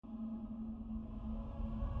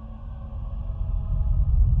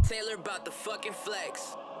Taylor about the fucking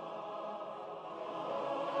flex.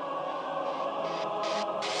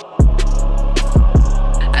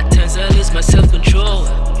 At times I lose my self-control.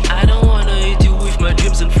 I don't wanna hit you with my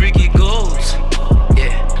dreams and freaky goals.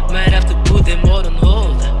 Yeah, might have to put them all on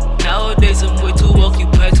hold. Nowadays I'm way too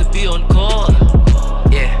occupied to be on call.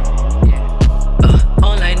 Yeah,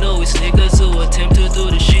 all I know is niggas who attempt to do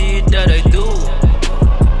the shit that I do.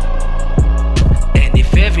 And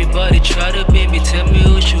if everybody try to be me, tell me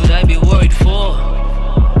who should I be worried for?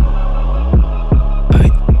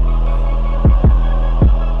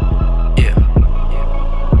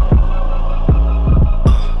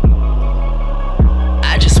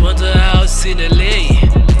 In LA,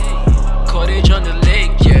 cottage on the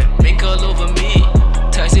lake, yeah, mink all over me,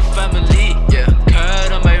 Ticey family, yeah,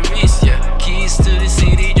 card on my wrist, yeah, keys to the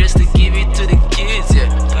city just to give it to the kids, yeah,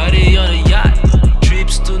 party on a yacht,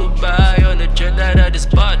 trips to Dubai on a jet that I just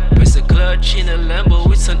bought, press a clutch in a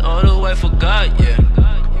Lambo, it's an auto I forgot, yeah,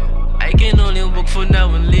 I can only work for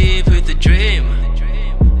now and live with a dream,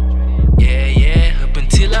 yeah, up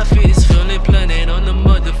until I feel this feeling planet on the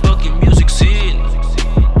motherfucking music scene.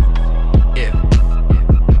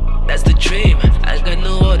 That's the dream, I got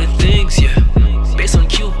no other things, yeah. Based on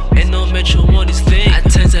Q and no metro on this thing. At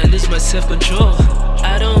times I lose my self-control.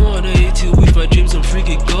 I don't wanna hit you with my dreams and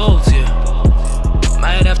freaky goals, yeah.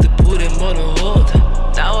 Might have to put them on a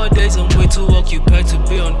hold. Nowadays I'm way too occupied to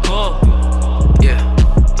be on call. Yeah,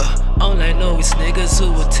 all I know is niggas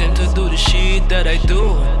who attempt to do the shit that I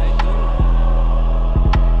do.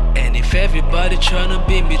 And if everybody tryna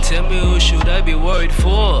beat me, tell me who should I be worried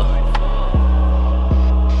for?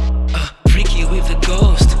 Freaky with a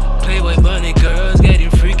ghost, Playboy bunny girls getting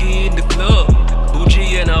freaky in the club.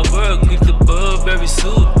 Bougie and I work with the Burberry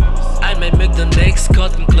suit. I might make the next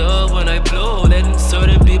cotton club when I blow, letting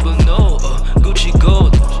certain people